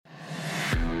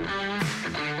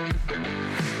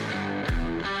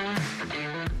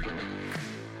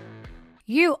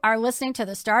You are listening to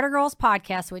the Starter Girls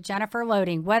podcast with Jennifer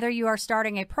Loading. Whether you are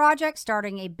starting a project,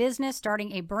 starting a business,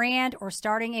 starting a brand, or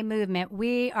starting a movement,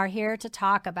 we are here to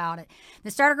talk about it.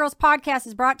 The Starter Girls podcast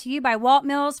is brought to you by Walt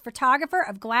Mills, photographer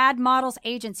of Glad Models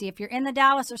Agency. If you're in the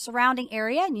Dallas or surrounding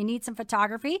area and you need some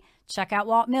photography, check out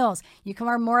Walt Mills. You can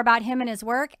learn more about him and his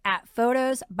work at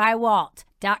photosbywalt.com.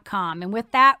 And with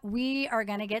that, we are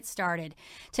going to get started.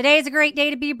 Today is a great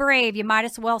day to be brave. You might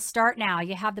as well start now.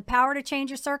 You have the power to change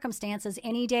your circumstances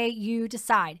any day you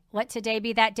decide. Let today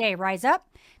be that day. Rise up,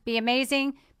 be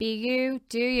amazing, be you,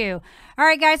 do you. All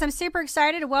right, guys, I'm super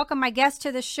excited to welcome my guest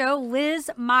to the show,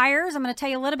 Liz Meyers. I'm going to tell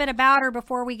you a little bit about her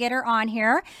before we get her on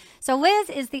here. So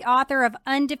Liz is the author of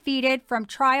Undefeated, From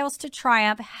Trials to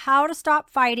Triumph, How to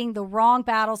Stop Fighting the Wrong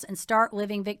Battles and Start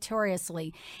Living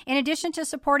Victoriously. In addition to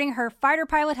supporting her fighter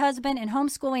pilot husband and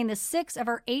homeschooling the 6 of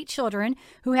her 8 children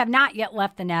who have not yet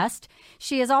left the nest,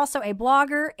 she is also a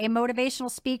blogger, a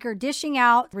motivational speaker, dishing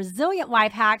out resilient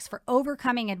life hacks for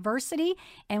overcoming adversity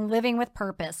and living with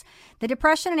purpose. The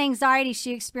depression and anxiety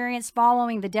she experienced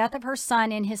following the death of her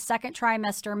son in his second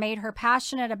trimester made her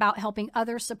passionate about helping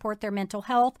others support their mental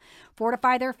health,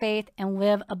 fortify their faith, and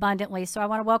live abundantly. So I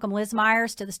want to welcome Liz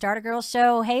Meyers to the Starter Girls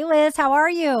Show. Hey, Liz, how are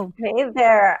you? Hey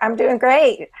there. I'm doing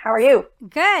great. How are you?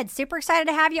 Good. Super excited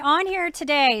to have you on here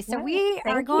today. So we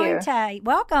are going to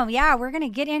welcome. Yeah, we're going to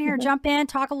get in here, jump in,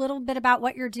 talk a little bit about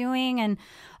what you're doing and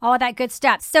all of that good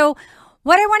stuff. So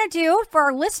what I want to do for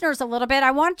our listeners a little bit, I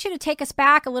want you to take us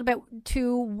back a little bit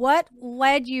to what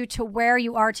led you to where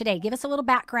you are today. Give us a little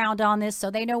background on this so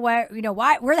they know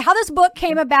how this book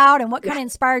came about and what kind of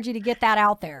inspired you to get that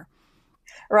out there.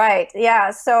 Right. Yeah.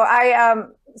 So I,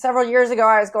 several years ago,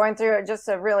 I was going through just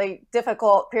a really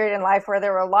difficult period in life where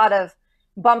there were a lot of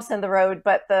bumps in the road,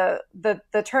 but the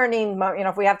turning moment,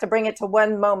 if we have to bring it to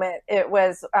one moment, it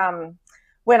was,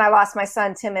 when I lost my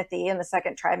son, Timothy, in the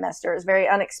second trimester. It was very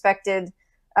unexpected.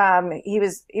 He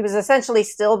was essentially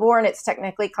stillborn. It's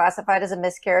technically classified as a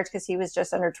miscarriage because he was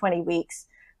just under 20 weeks.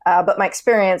 But my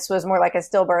experience was more like a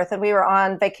stillbirth. And we were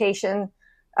on vacation,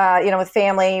 with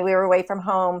family. We were away from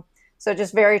home. So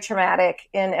just very traumatic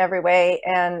in every way.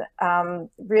 And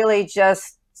really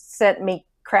just sent me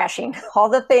crashing. All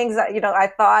the things that, I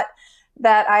thought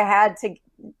that I had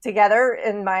together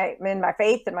in my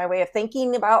faith and my way of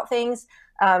thinking about things,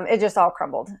 it just all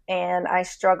crumbled. And I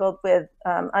struggled with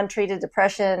untreated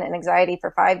depression and anxiety for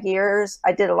 5 years.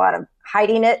 I did a lot of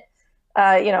hiding it,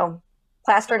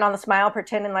 plastering on the smile,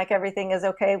 pretending like everything is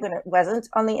okay when it wasn't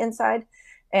on the inside,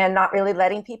 and not really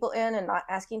letting people in and not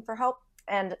asking for help.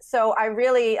 And so I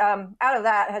really, out of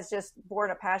that, has just born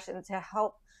a passion to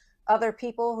help other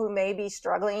people who may be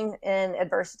struggling in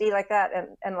adversity like that.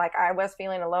 And like I was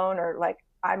feeling alone, or like,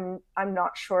 I'm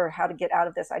not sure how to get out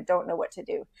of this. I don't know what to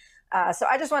do. So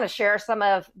I just want to share some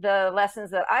of the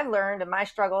lessons that I've learned in my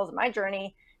struggles and my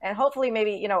journey, and hopefully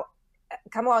maybe,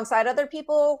 come alongside other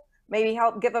people, maybe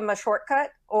help give them a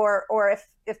shortcut, or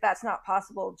if that's not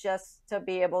possible, just to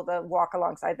be able to walk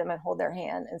alongside them and hold their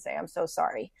hand and say, I'm so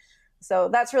sorry. So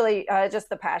that's really just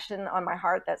the passion on my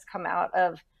heart that's come out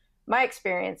of my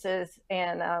experiences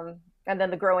and then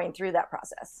the growing through that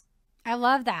process. I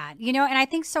love that. And I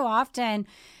think so often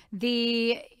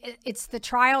it's the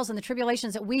trials and the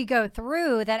tribulations that we go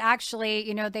through that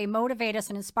actually, they motivate us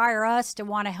and inspire us to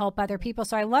want to help other people.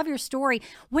 So I love your story.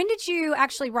 When did you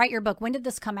actually write your book? When did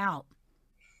this come out?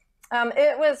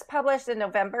 It was published in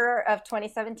November of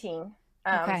 2017.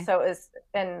 Okay. So it was,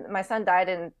 and my son died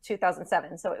in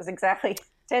 2007. So it was exactly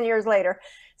 10 years later.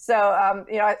 So,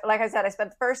 like I said, I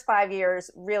spent the first 5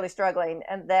 years really struggling.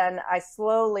 And then I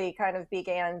slowly kind of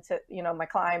began to, my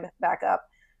climb back up.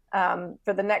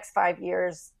 For the next 5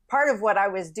 years, part of what I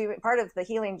was doing, part of the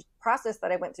healing process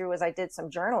that I went through was I did some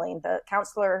journaling. The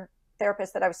counselor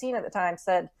therapist that I was seeing at the time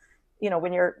said,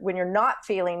 when you're not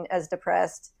feeling as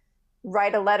depressed,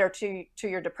 write a letter to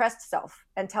your depressed self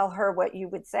and tell her what you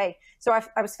would say. So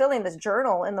I was filling this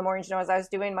journal in the mornings, as I was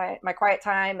doing my quiet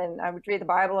time, and I would read the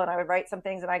Bible and I would write some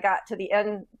things. And I got to the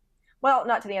end, well,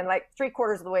 not to the end, like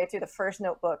 3/4 of the way through the first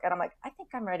notebook. And I'm like, I think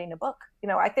I'm writing a book.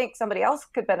 I think somebody else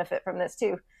could benefit from this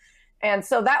too. And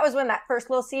so that was when that first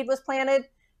little seed was planted.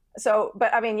 So,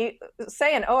 but you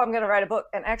saying, oh, I'm going to write a book,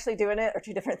 and actually doing it are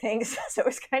two different things. So it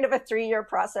was kind of a 3-year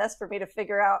process for me to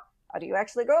figure out, how do you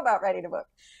actually go about writing a book?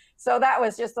 So that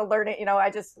was just a learning, I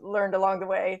just learned along the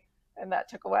way, and that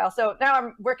took a while. So now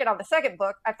I'm working on the second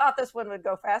book. I thought this one would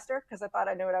go faster because I thought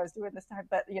I knew what I was doing this time,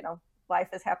 but life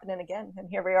is happening again. And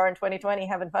here we are in 2020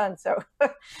 having fun. So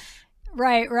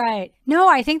Right, right. No,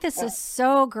 I think this is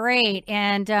so great.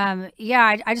 And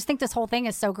I just think this whole thing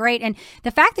is so great. And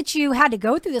the fact that you had to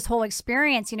go through this whole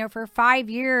experience, for 5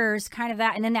 years, kind of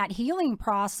that, and then that healing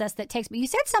process that takes, but you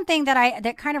said something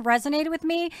that kind of resonated with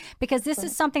me, because this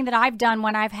is something that I've done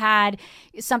when I've had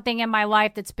something in my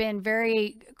life that's been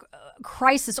very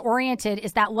crisis oriented,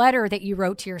 is that letter that you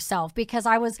wrote to yourself. Because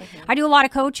I do a lot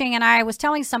of coaching, and I was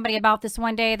telling somebody about this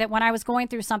one day, that when I was going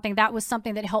through something, that was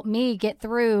something that helped me get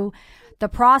through the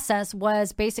process,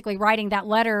 was basically writing that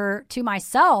letter to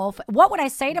myself. What would I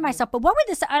say to myself? But what would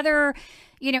this other,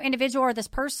 individual or this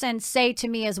person say to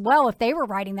me as well if they were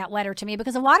writing that letter to me?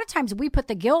 Because a lot of times we put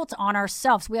the guilt on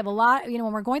ourselves. We have a lot,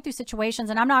 when we're going through situations,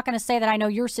 and I'm not going to say that I know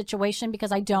your situation,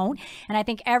 because I don't. And I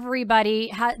think everybody,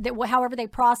 however they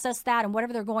process that and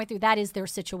whatever they're going through, that is their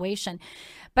situation.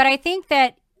 But I think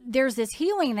that there's this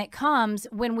healing that comes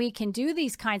when we can do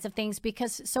these kinds of things,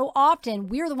 because so often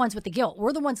we're the ones with the guilt.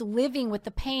 We're the ones living with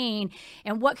the pain,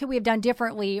 and what could we have done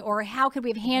differently, or how could we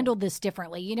have handled this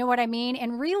differently? You know what I mean?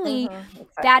 And really, Exactly.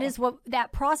 that is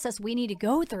that process we need to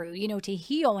go through, to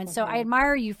heal. And so I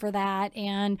admire you for that,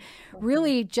 and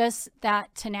really just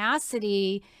that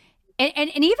tenacity.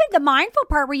 And even the mindful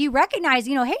part where you recognize,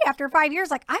 hey, after 5 years,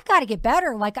 like, I've got to get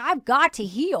better. Like, I've got to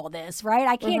heal this, right?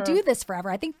 I can't do this forever.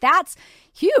 I think that's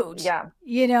huge. Yeah.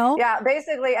 Yeah.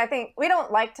 Basically, I think we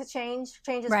don't like to change.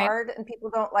 Change is hard, and people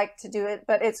don't like to do it.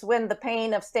 But it's when the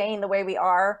pain of staying the way we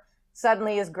are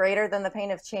suddenly is greater than the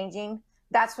pain of changing.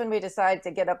 That's when we decide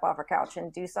to get up off our couch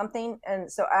and do something.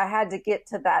 And so I had to get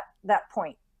to that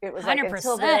point. It was 100%. Like,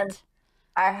 until then,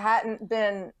 I hadn't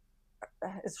been,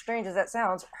 as strange as that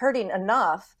sounds, hurting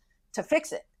enough to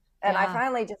fix it. And I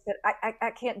finally just said,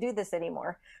 I can't do this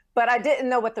anymore. But I didn't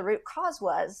know what the root cause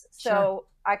was. So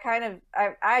I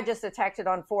I just attacked it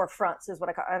on 4 fronts, is what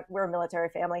I call it. We're a military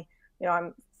family. I'm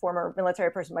a former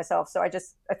military person myself. So I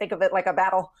think of it like a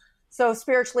battle. So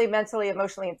spiritually, mentally,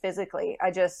 emotionally, and physically,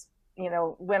 I just,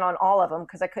 went on all of them,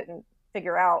 because I couldn't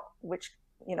figure out which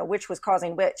was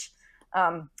causing which.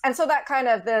 And so that kind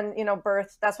of then,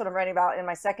 birth, that's what I'm writing about in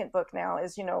my second book now,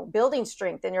 is, building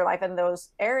strength in your life in those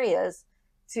areas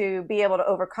to be able to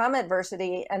overcome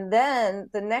adversity. And then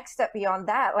the next step beyond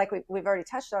that, like we've already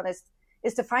touched on,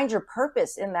 is to find your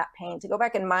purpose in that pain, to go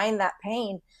back and mine that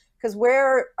pain, because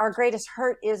where our greatest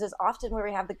hurt is often where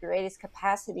we have the greatest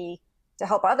capacity to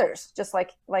help others, just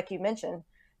like you mentioned.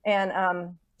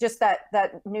 And just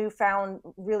that newfound,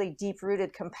 really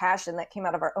deep-rooted compassion that came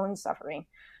out of our own suffering.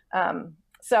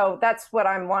 So that's what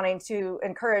I'm wanting to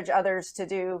encourage others to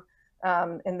do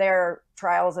in their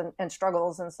trials and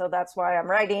struggles. And so that's why I'm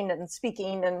writing and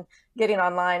speaking and getting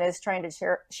online, is trying to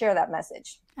share that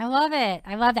message. I love it.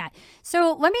 I love that.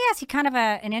 So let me ask you kind of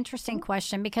an interesting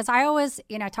question, because I always,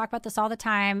 I talk about this all the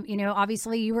time.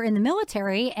 Obviously you were in the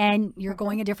military and you're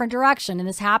going a different direction. And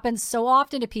this happens so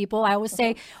often to people. I always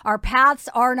say our paths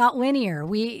are not linear.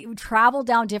 We travel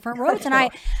down different roads. And I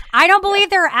don't believe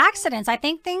there are accidents. I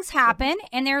think things happen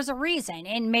and there's a reason.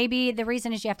 And maybe the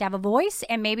reason is you have to have a voice,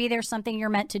 and maybe there's something you're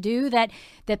meant to do that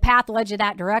the path led you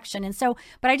that direction. And so,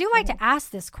 but I do like to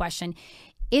ask this question.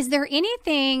 Is there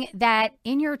anything that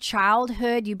in your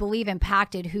childhood you believe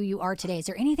impacted who you are today? Is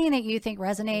there anything that you think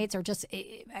resonates, or just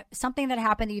something that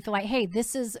happened that you feel like, hey,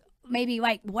 this is maybe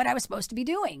like what I was supposed to be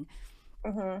doing?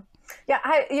 Mm-hmm. Yeah,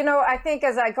 I think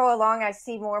as I go along, I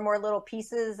see more and more little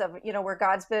pieces of, where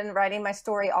God's been writing my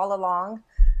story all along.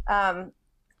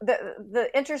 The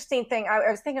interesting thing, I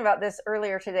was thinking about this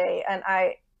earlier today, and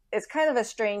it's kind of a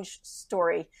strange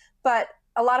story, but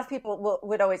a lot of people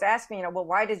would always ask me, well,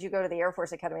 why did you go to the Air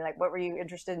Force Academy? Like, what were you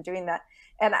interested in doing that?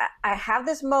 And I have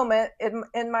this moment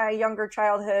in my younger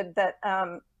childhood that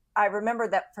I remember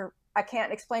that I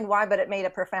can't explain why, but it made a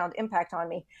profound impact on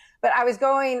me. But I was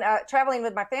traveling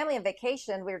with my family on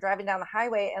vacation. We were driving down the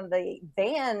highway, and the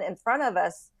van in front of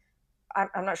us,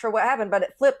 I'm not sure what happened, but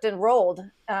it flipped and rolled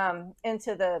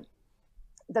into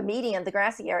the median, the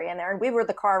grassy area in there. And we were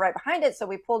the car right behind it. So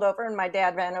we pulled over, and my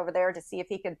dad ran over there to see if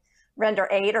he could render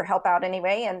aid or help out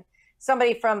anyway. And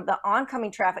somebody from the oncoming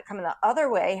traffic coming the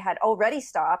other way had already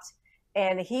stopped.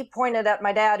 And he pointed at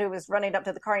my dad, who was running up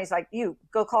to the car, and he's like, you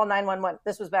go call 911.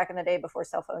 This was back in the day before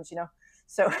cell phones,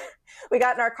 So we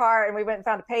got in our car and we went and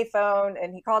found a payphone,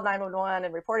 and he called 911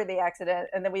 and reported the accident.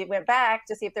 And then we went back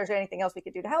to see if there's anything else we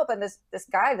could do to help. And this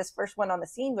guy, this first one on the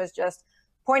scene, was just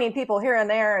pointing people here and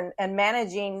there and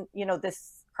managing,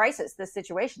 this crisis, this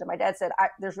situation. And my dad said,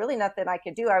 there's really nothing I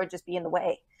could do. I would just be in the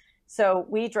way. So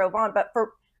we drove on. But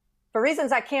for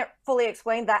reasons I can't fully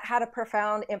explain, that had a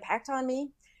profound impact on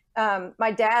me.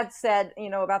 My dad said,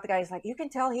 about the guy, he's like, you can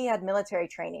tell he had military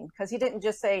training, because he didn't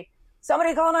just say,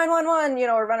 somebody call 911,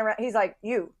 or running around. He's like,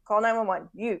 you call 911,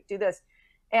 you do this.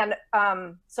 And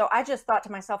so I just thought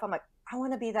to myself, I'm like, I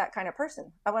want to be that kind of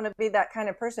person. I want to be that kind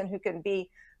of person who can be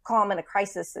calm in a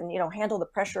crisis and, handle the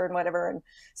pressure and whatever. And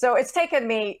so it's taken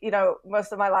me,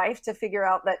 most of my life to figure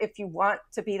out that if you want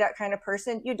to be that kind of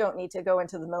person, you don't need to go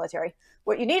into the military.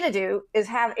 What you need to do is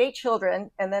have 8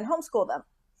 children and then homeschool them.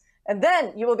 And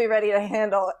then you will be ready to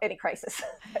handle any crisis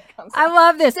that comes up. I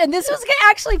love this. And this was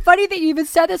actually funny that you even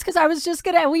said this, because I was just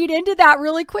going to lead into that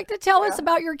really quick to tell us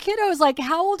about your kiddos. Like,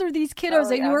 how old are these kiddos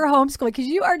that you were homeschooling? Because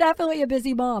you are definitely a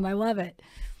busy mom. I love it.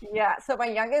 Yeah. So my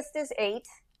youngest is 8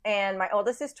 and my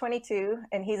oldest is 22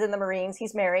 and he's in the Marines.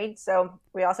 He's married. So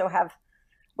we also have,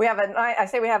 we have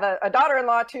a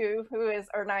daughter-in-law too, who is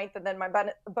our 9th, and then my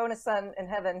bonus son in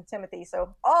heaven, Timothy.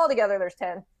 So all together there's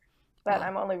 10. But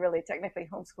I'm only really technically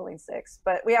homeschooling 6.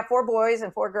 But we have 4 boys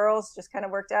and 4 girls, just kind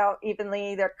of worked out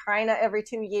evenly. They're kind of every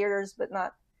 2 years, but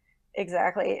not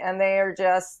exactly. And they are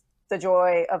just the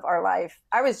joy of our life.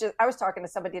 I was talking to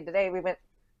somebody today. We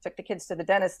took the kids to the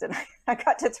dentist, and I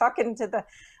got to talking to the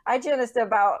hygienist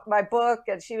about my book,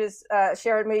 and she was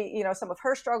sharing me, some of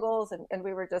her struggles, and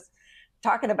we were just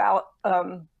talking about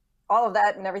all of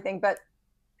that and everything. But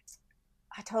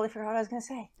I totally forgot what I was going to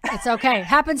say. It's okay.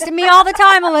 Happens to me all the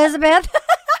time, Elizabeth.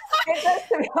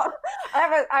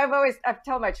 I've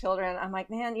told my children, I'm like,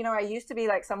 man, I used to be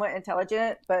like somewhat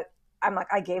intelligent, but I'm like,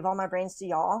 I gave all my brains to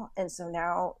y'all. And so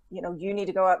now, you need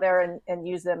to go out there and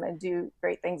use them and do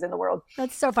great things in the world.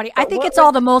 That's so funny. I think it's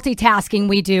all the multitasking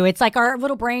we do. It's like our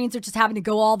little brains are just having to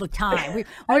go all the time. We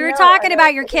were talking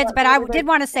about your kids, but I did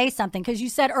want to say something, because you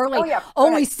said earlier,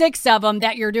 only 6 of them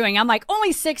that you're doing. I'm like,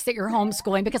 only 6 that you're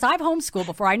homeschooling, because I've homeschooled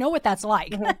before. I know what that's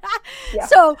like. Mm-hmm.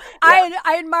 So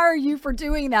I admire you for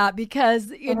doing that, because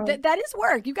that is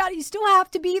work. You still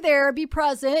have to be there, be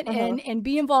present, and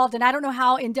be involved. And I don't know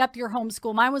how in-depth your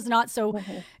homeschool. Mine was not so,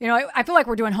 I feel like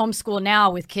we're doing homeschool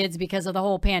now with kids because of the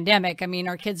whole pandemic. I mean,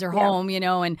 our kids are home,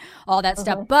 and all that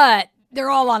stuff, but they're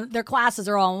all their classes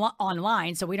are all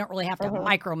online. So we don't really have to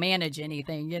micromanage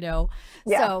anything,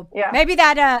 So maybe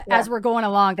that, as we're going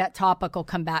along, that topic will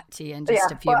come back to you in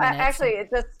just a few minutes. Actually,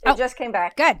 it just came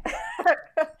back. Good.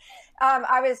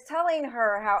 I was telling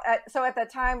her how, so at the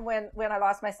time when I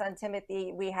lost my son,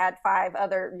 Timothy, we had 5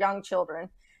 other young children.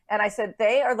 And I said,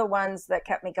 they are the ones that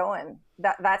kept me going.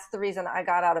 That's the reason I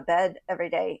got out of bed every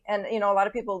day. And, a lot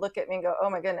of people look at me and go, oh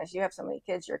my goodness, you have so many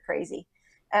kids, you're crazy.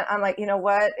 And I'm like, you know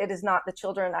what? It is not the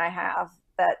children I have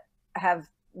that have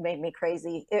made me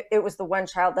crazy. It was the one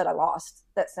child that I lost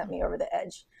that sent me over the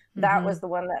edge. That was the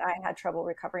one that I had trouble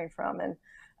recovering from.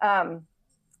 And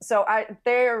so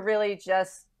they're really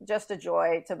just a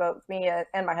joy to both me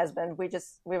and my husband. We've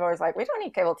always like, we don't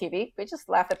need cable TV. We just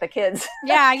laugh at the kids.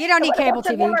 Yeah, you don't need cable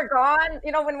TV. When we're gone,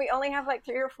 when we only have like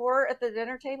 3 or 4 at the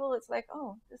dinner table, it's like,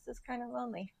 oh, this is kind of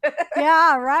lonely.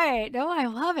 Yeah, right. No, I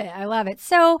love it. I love it.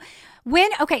 So when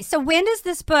does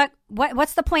this book,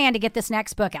 what's the plan to get this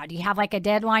next book out? Do you have like a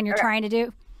deadline you're trying to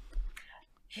do?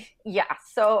 Yeah.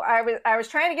 So I was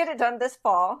trying to get it done this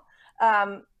fall.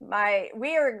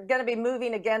 We are going to be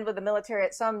moving again with the military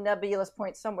at some nebulous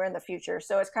point somewhere in the future.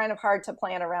 So it's kind of hard to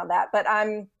plan around that, but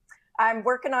I'm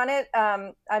working on it.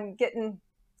 I'm kind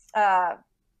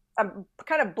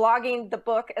of blogging the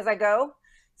book as I go.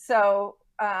 So,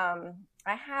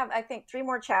 I have, I think 3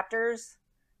 more chapters,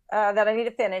 that I need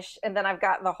to finish. And then I've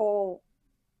got the whole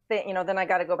thing, then I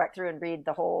got to go back through and read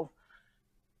the whole,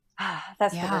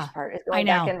 that's the worst part, is going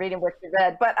back and reading what you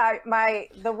read. But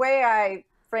the way I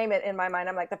frame it in my mind,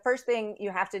 I'm like, the first thing you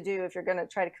have to do if you're going to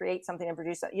try to create something and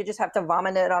produce it, you just have to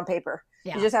vomit it on paper.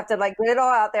 You just have to like get it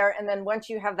all out there. And then once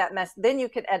you have that mess, then you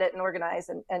can edit and organize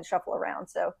and shuffle around.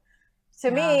 So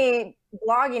to me,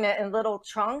 blogging it in little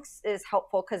chunks is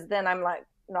helpful, because then I'm like,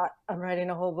 I'm writing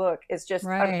a whole book. It's just,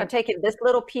 I'm taking this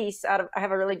little piece out of, I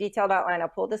have a really detailed outline. I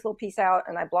pull this little piece out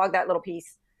and I blog that little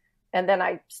piece, and then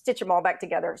I stitch them all back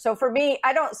together. So for me,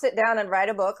 I don't sit down and write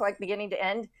a book like beginning to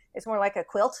end. It's more like a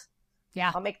quilt.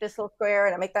 Yeah. I'll make this little square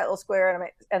and I make that little square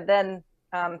and then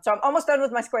so I'm almost done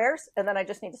with my squares, and then I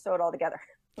just need to sew it all together.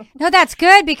 No, that's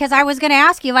good, because I was going to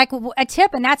ask you like a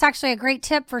tip, and that's actually a great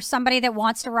tip for somebody that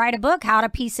wants to write a book, how to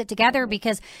piece it together,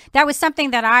 because that was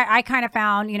something that I kind of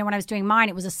found, when I was doing mine,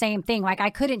 it was the same thing. Like I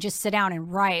couldn't just sit down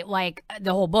and write like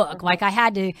the whole book. Like I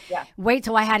had to wait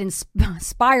till I had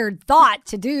inspired thought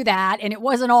to do that, and it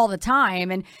wasn't all the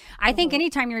time. And I think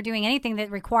anytime you're doing anything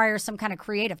that requires some kind of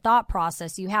creative thought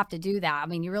process, you have to do that. I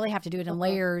mean, you really have to do it in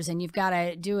layers, and you've got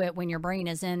to do it when your brain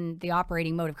is in the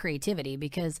operating mode of creativity,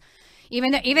 because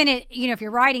if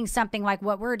you're writing something like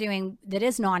what we're doing that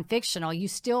is non-fictional, you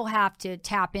still have to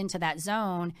tap into that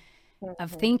zone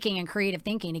thinking and creative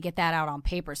thinking to get that out on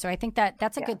paper. So I think that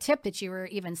that's a good tip that you were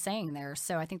even saying there.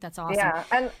 So I think that's awesome. Yeah.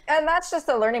 And that's just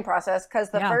a learning process, because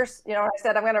the first, I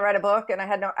said, I'm going to write a book, and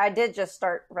I did just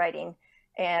start writing,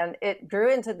 and it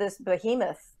grew into this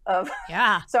behemoth of,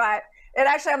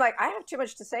 I'm like, I have too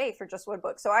much to say for just one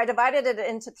book. So I divided it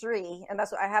into 3, and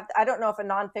that's what I have. I don't know if a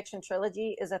nonfiction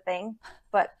trilogy is a thing,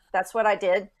 but that's what I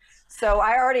did. So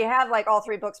I already have like all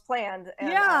 3 books planned.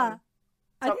 And,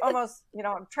 so almost,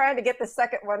 I'm trying to get the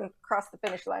second one across the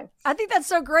finish line. I think that's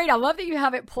so great. I love that you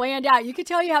have it planned out. You can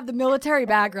tell you have the military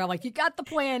background. Like, you got the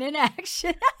plan in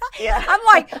action. Yeah. I'm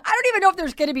like, I don't even know if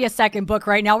there's going to be a second book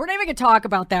right now. We're not even going to talk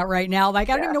about that right now.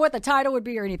 Like, I don't even know what the title would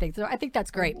be or anything. So I think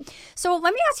that's great. So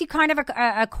let me ask you kind of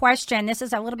a question. This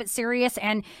is a little bit serious,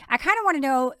 and I kind of want to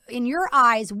know, in your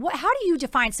eyes, how do you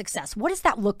define success? What does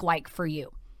that look like for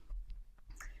you?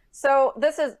 So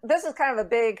this is kind of a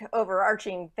big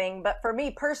overarching thing, but for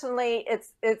me personally,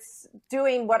 it's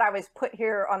doing what I was put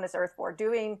here on this earth for,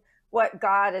 doing what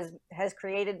God has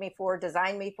created me for,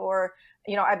 designed me for.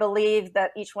 I believe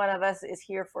that each one of us is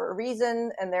here for a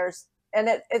reason, and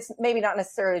it's maybe not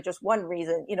necessarily just one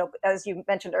reason. As you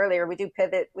mentioned earlier, we do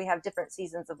pivot. We have different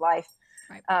seasons of life,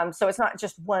 right. So it's not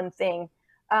just one thing,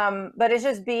 but it's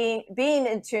just being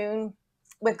in tune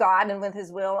with God and with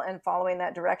His will and following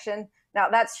that direction. Now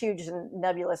that's huge and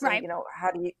nebulous, right. And,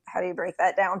 how do you break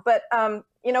that down? But,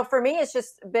 for me, it's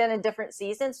just been in different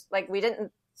seasons. Like, we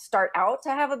didn't start out to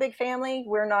have a big family.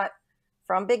 We're not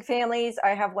from big families. I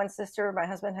have one sister. My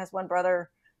husband has one brother,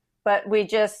 but we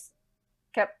just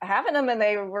kept having them, and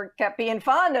they kept being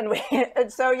fun. And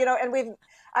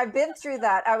I've been through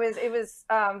that.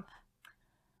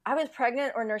 I was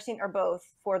pregnant or nursing or both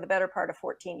for the better part of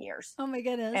 14 years. Oh my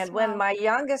goodness. And when my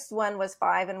youngest one was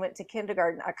 5 and went to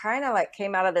kindergarten, I kind of like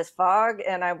came out of this fog,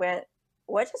 and I went,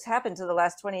 what just happened to the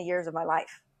last 20 years of my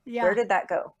life? Yeah. Where did that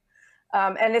go?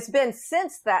 And it's been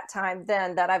since that time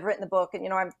then that I've written the book. And,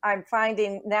 I'm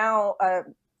finding now,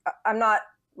 I'm not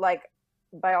like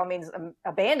by all means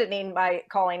abandoning my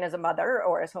calling as a mother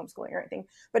or as homeschooling or anything,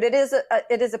 but it is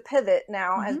a pivot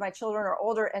now as my children are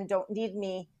older and don't need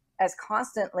me as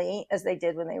constantly as they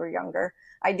did when they were younger.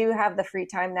 I do have the free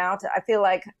time now I feel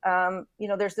like,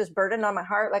 there's this burden on my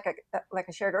heart, like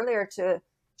I shared earlier, to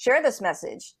share this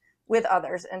message with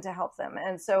others and to help them.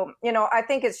 And so, I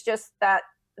think it's just that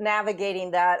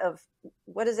navigating that of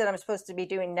what is it I'm supposed to be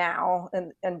doing now,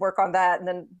 and work on that. And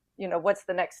then, what's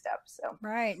the next step? So,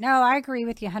 right. No, I agree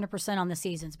with you 100% on the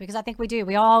seasons, because I think we do.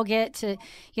 We all get to,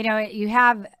 you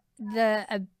have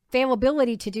the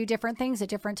availability to do different things at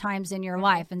different times in your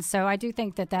life. And so I do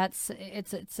think that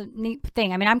it's a neat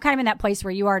thing. I mean, I'm kind of in that place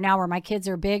where you are now, where my kids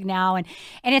are big now, and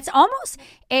it's almost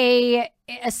a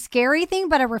scary thing,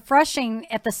 but a refreshing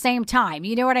at the same time.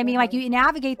 You know what I mean? Like, you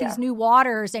navigate these new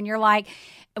waters, and you're like,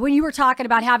 when you were talking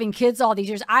about having kids all these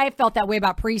years, I felt that way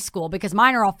about preschool, because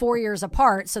mine are all 4 years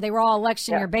apart. So they were all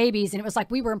election year babies. And it was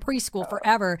like we were in preschool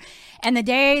forever. And the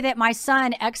day that my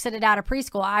son exited out of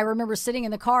preschool, I remember sitting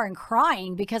in the car and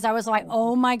crying, because I was like,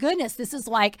 oh my goodness, this is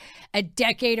like a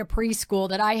decade of preschool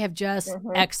that I have just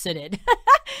exited.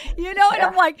 And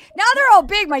I'm like, now they're all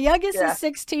big. My youngest is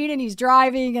 16 and he's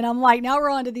driving. And I'm like, now we're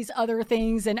on to these other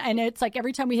things. And it's like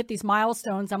every time we hit these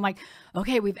milestones, I'm like,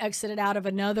 okay, we've exited out of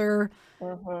another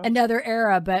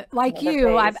era. But like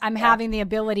I'm having the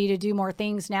ability to do more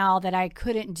things now that I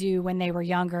couldn't do when they were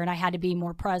younger, and I had to be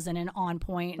more present and on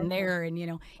point and there, and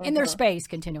in their space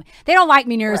continuing. They don't like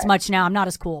me near as much now. I'm not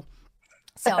as cool.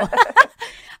 So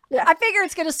I figure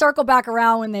it's going to circle back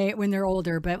around when they're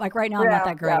older, but like right now I'm not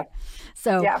that great.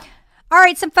 So all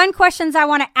right, some fun questions I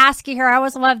want to ask you here. I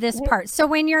always love this part. So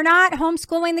when you're not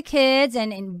homeschooling the kids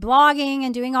and blogging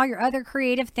and doing all your other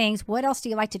creative things, what else do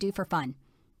you like to do for fun?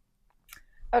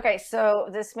 Okay, so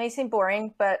this may seem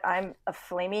boring, but I'm a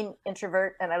flaming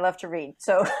introvert and I love to read.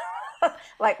 So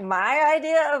like, my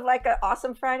idea of like an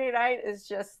awesome Friday night is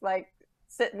just like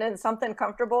sitting in something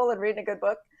comfortable and reading a good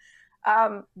book.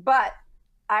 But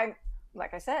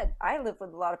like I said, I live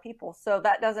with a lot of people, so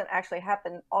that doesn't actually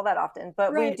happen all that often.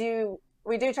 But we do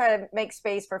try to make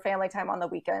space for family time on the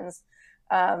weekends.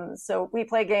 So we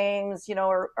play games,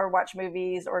 or watch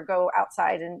movies, or go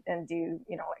outside and do,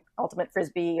 like ultimate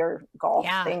frisbee or golf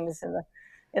things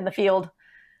in the field.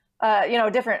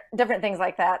 Different things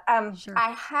like that. Sure.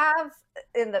 I have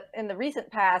in the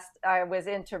recent past, I was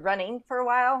into running for a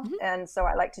while. And so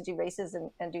I like to do races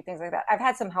and do things like that. I've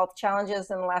had some health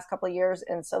challenges in the last couple of years.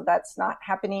 And so that's not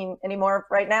happening anymore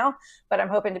right now, but I'm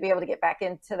hoping to be able to get back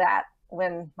into that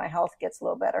when my health gets a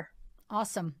little better.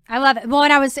 Awesome. I love it. Well,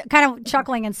 and I was kind of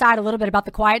chuckling inside a little bit about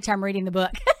the quiet time reading the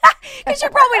book. Because you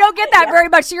probably don't get that very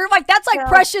much. So you're like, that's like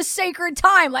precious, sacred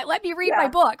time. Like, let me read my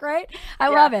book, right? I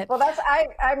love it. Well,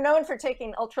 I'm known for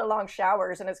taking ultra long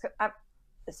showers, and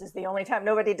this is the only time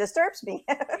nobody disturbs me.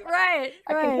 Right.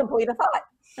 I can complete a thought.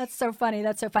 That's so funny.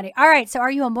 That's so funny. All right. So are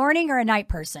you a morning or a night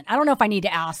person? I don't know if I need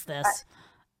to ask this.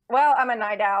 Well, I'm a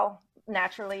night owl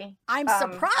naturally. I'm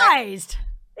surprised.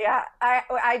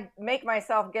 I make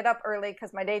myself get up early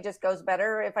because my day just goes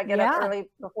better if I get up early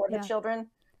before the children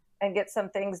and get some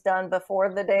things done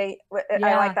before the day.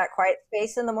 I like that quiet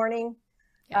space in the morning.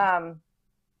 Yeah.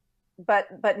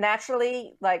 But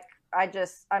naturally, like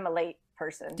I'm a late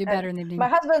person. Do better in the evening. My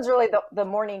husband's really the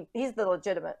morning. He's the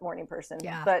legitimate morning person.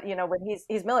 Yeah. But when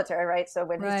he's military, right? So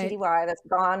when he's TDY, that's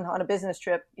gone on a business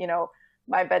trip.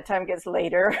 My bedtime gets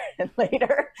later and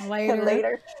later and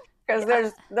later. Because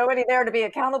there's nobody there to be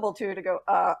accountable to go,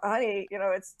 honey,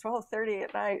 it's 12:30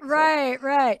 at night.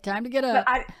 Right. Time to get up.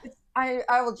 But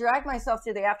I will drag myself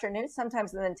through the afternoon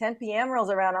sometimes, and then 10 p.m. rolls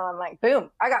around, and I'm like, boom,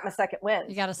 I got my second win.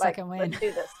 You got a second win. Let's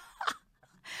do this.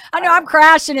 I know I'm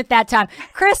crashing at that time.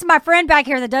 Chris, my friend back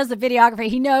here that does the videography,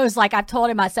 he knows, like I've told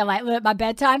him myself, like, look, my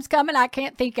bedtime's coming. I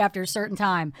can't think after a certain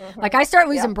time. Mm-hmm. Like I start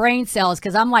losing brain cells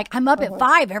because I'm up at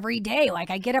 5 every day. Like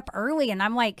I get up early and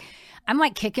I'm like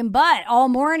kicking butt all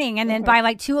morning. And then by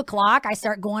like 2:00, I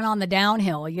start going on the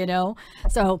downhill,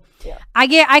 So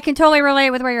I can totally relate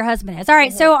with where your husband is. All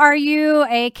right. So are you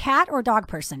a cat or dog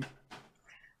person?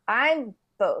 I'm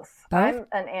both. I'm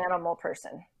an animal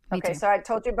person. Okay, so I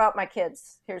told you about my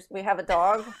kids. We have a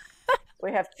dog.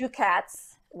 We have 2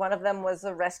 cats. One of them was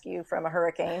a rescue from a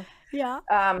hurricane. Yeah.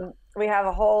 We have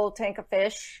a whole tank of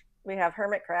fish. We have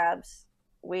hermit crabs.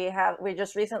 We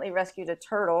just recently rescued a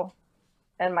turtle,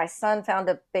 and my son found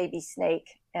a baby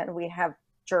snake, and we have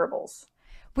gerbils.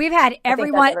 We've had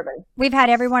every one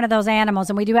of those animals,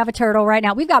 and we do have a turtle right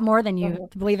now. We've got more than you,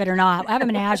 believe it or not. I have a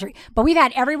menagerie, but we've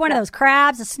had every one of those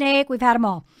crabs, a snake. We've had them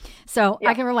all, so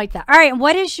I can relate to that. All right, and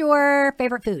what is your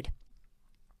favorite food?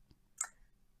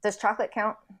 Does chocolate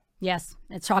count? Yes,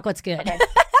 chocolate's good. Okay.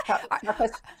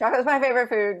 Chocolate's my favorite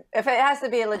food. If it has to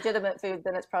be a legitimate food,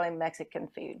 then it's probably Mexican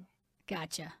food.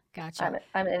 Gotcha.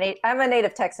 I'm a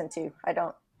native Texan too.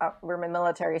 We're in the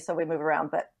military, so we move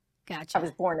around, but gotcha. I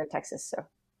was born in Texas, so.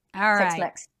 All right.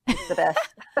 Tex-Mex is the best.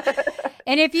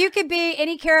 And if you could be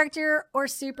any character or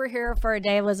superhero for a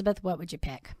day, Elizabeth, what would you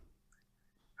pick?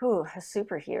 Ooh, a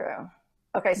superhero.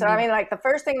 Okay, so like the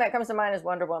first thing that comes to mind is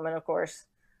Wonder Woman, of course.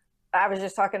 I was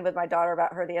just talking with my daughter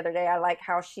about her the other day. I like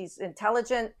how she's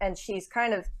intelligent and she's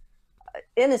kind of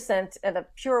innocent in a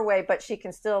pure way, but she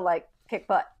can still like kick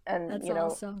butt. And that's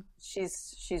awesome.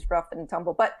 She's rough and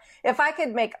tumble. But if I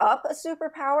could make up a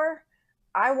superpower,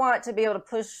 I want to be able to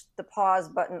push the pause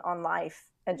button on life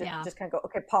and just kind of go,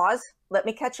 okay, pause, let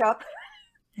me catch up.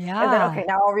 Yeah. And then, okay,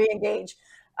 now I'll re-engage.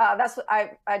 That's what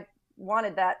I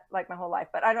wanted that like my whole life,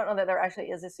 but I don't know that there actually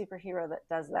is a superhero that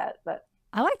does that. But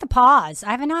I like the pause.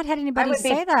 I have not had anybody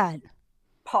say that.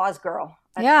 Pause girl.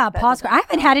 Pause girl. I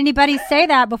haven't had anybody say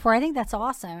that before. I think that's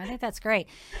awesome. I think that's great.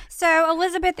 So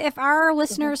Elizabeth, if our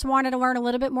listeners wanted to learn a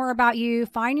little bit more about you,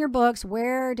 find your books,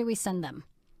 where do we send them?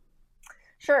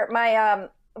 Sure. My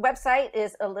website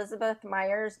is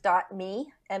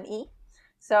elizabethmeyers.me, M-E.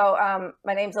 So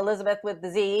my name's Elizabeth with the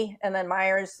Z, and then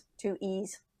Meyers, 2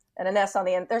 E's, and an S on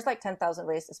the end. There's like 10,000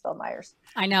 ways to spell Meyers.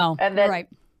 I know. And then, right.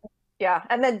 Yeah.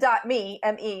 And then .me,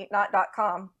 M-E, not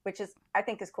 .com, which I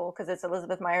think is cool because it's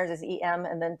Elizabeth Meyers is E-M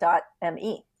and then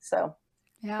 .me. So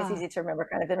it's easy to remember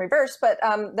kind of in reverse. But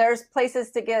there's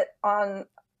places to get on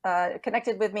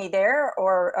connected with me there,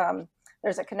 or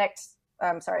there's a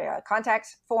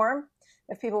contact form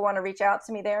if people want to reach out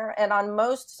to me there. And on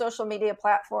most social media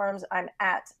platforms, I'm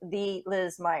at the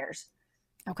Liz Meyers.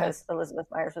 Okay. Because Elizabeth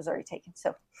Meyers was already taken.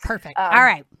 So perfect. All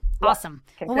right. Awesome.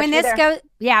 Well, when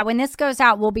this goes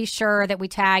out, we'll be sure that we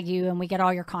tag you and we get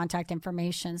all your contact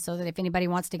information so that if anybody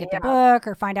wants to get the book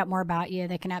or find out more about you,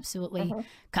 they can absolutely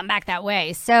come back that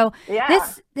way. So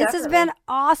this has been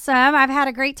awesome. I've had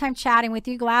a great time chatting with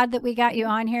you. Glad that we got you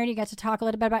on here and you got to talk a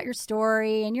little bit about your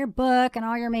story and your book and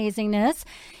all your amazingness.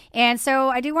 And so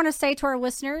I do want to say to our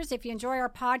listeners, if you enjoy our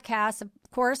podcast, of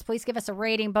course, please give us a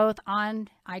rating both on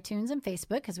iTunes and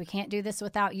Facebook because we can't do this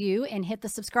without you, and hit the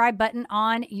subscribe button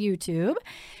on YouTube.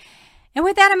 And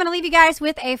with that, I'm going to leave you guys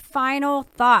with a final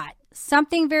thought.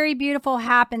 Something very beautiful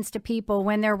happens to people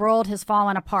when their world has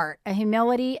fallen apart. A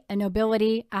humility, a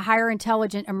nobility, a higher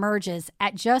intelligence emerges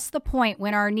at just the point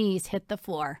when our knees hit the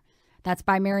floor. That's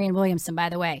by Marianne Williamson, by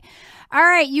the way. All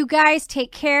right, you guys,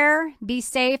 take care, be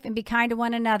safe, and be kind to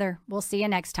one another. We'll see you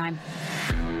next time.